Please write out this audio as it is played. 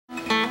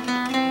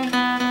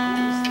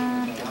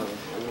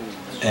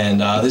And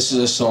this is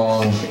a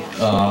song,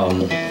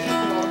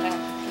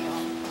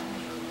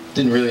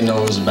 didn't really know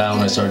what it was about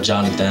when I started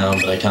jotting it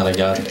down, but I kind of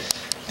got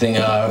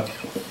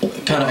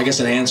I guess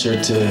an answer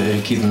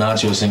to Keith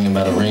Nacho singing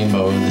about a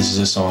rainbow. This is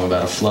a song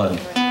about a flood.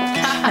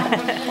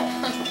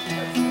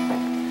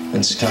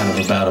 It's kind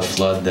of about a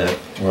flood that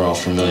we're all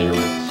familiar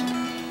with.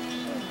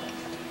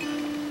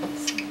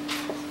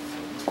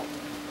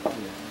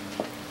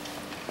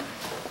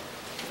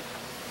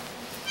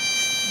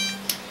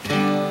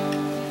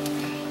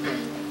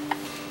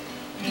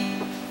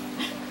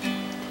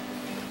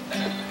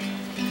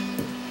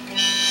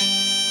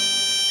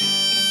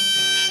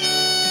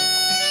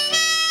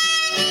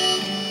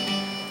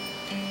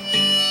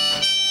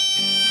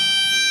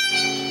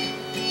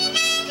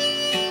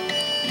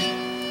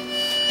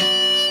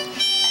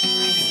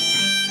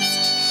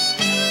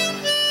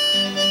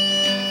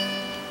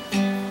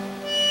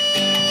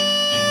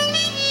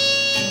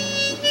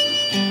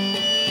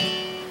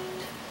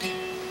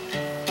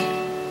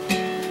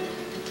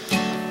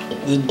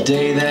 The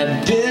day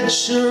that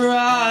bitch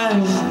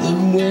arrived, the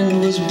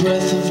wind was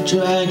breath of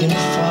dragon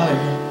fire,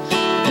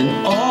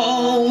 and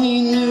all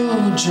we knew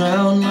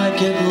drowned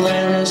like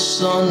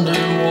Atlantis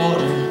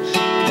underwater,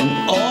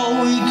 and all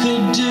we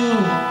could do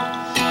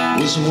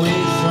was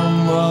wait for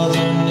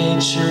Mother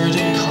Nature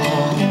to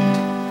calm.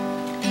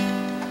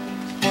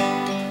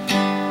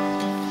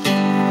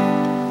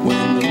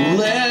 When the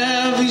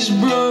levees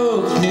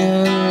broke,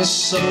 then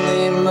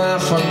suddenly my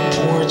front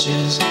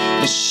porches,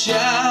 a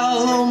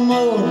shallow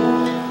moat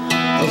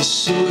of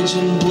sewage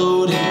and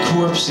bloated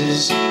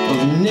corpses,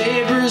 of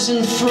neighbors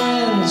and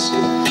friends,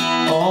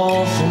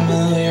 all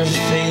familiar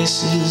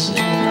faces,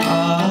 and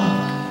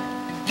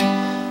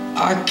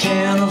I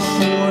can't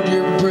afford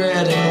your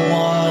bread and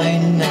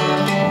wine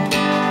now.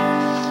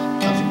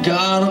 I've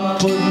gotta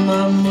put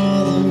my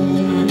mother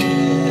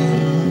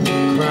in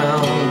the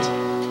ground.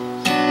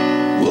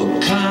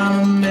 What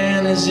kind of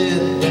man is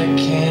it that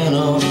can't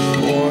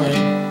afford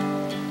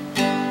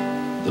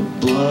the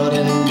blood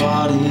and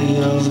body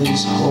of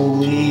his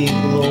holy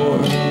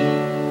Lord?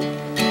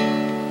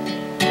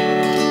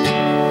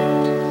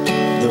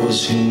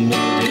 Those who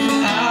made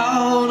it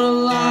out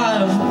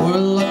alive were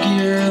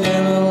luckier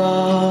than a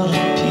lot of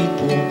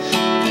people,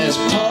 as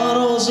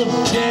puddles of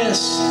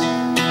piss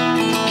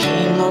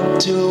came up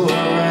to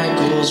our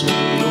ankles. We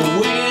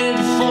waited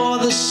for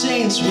the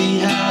saints, we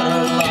had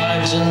our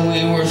lives, and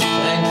we were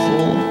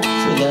thankful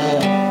for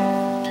that.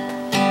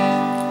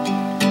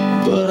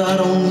 But I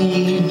don't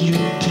need your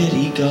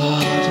pity,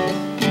 God.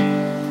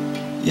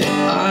 Yeah,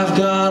 I've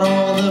got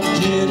all the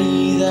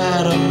pity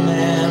that a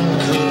man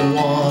could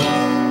want.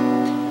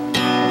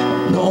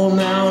 No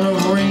amount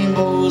of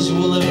rainbows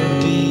will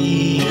ever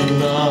be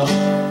enough.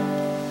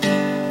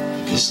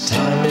 This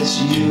time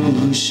it's you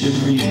who should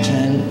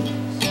repent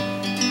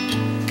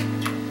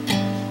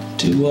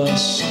to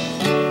us.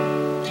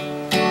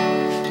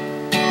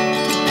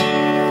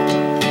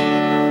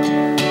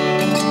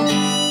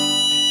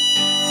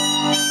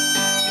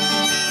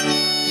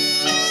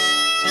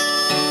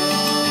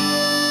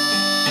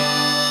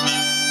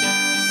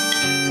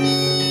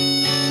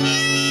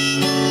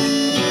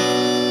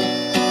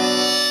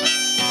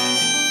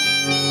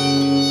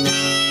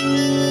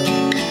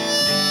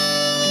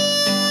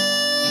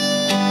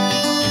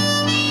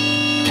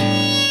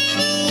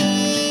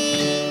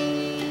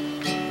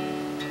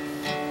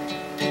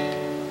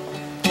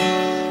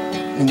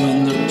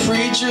 When the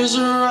preachers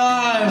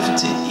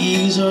arrived to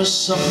ease our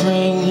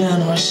suffering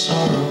and our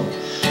sorrow,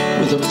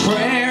 with a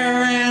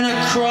prayer and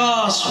a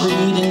cross,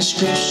 reading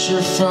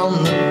scripture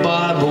from the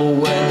Bible,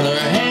 when their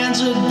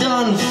hands are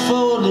done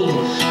folded,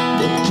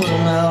 they'll put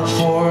them out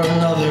for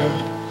another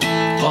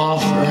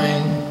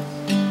offering.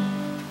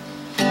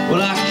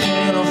 Well, I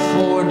can't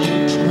afford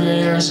your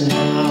prayers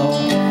now.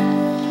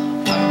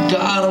 I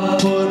gotta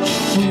put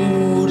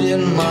food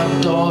in my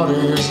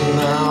daughter's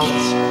mouth.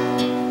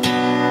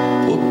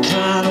 What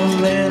kind of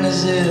man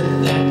is it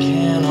that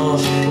can't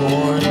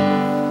afford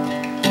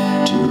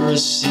to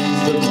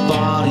receive the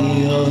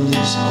body of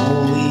this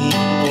holy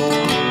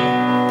Lord?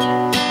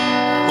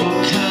 What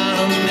kind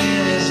of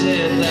man is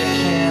it that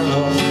can't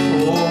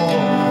afford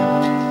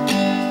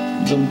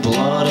the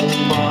blood and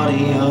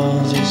body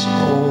of this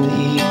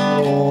holy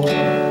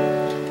Lord?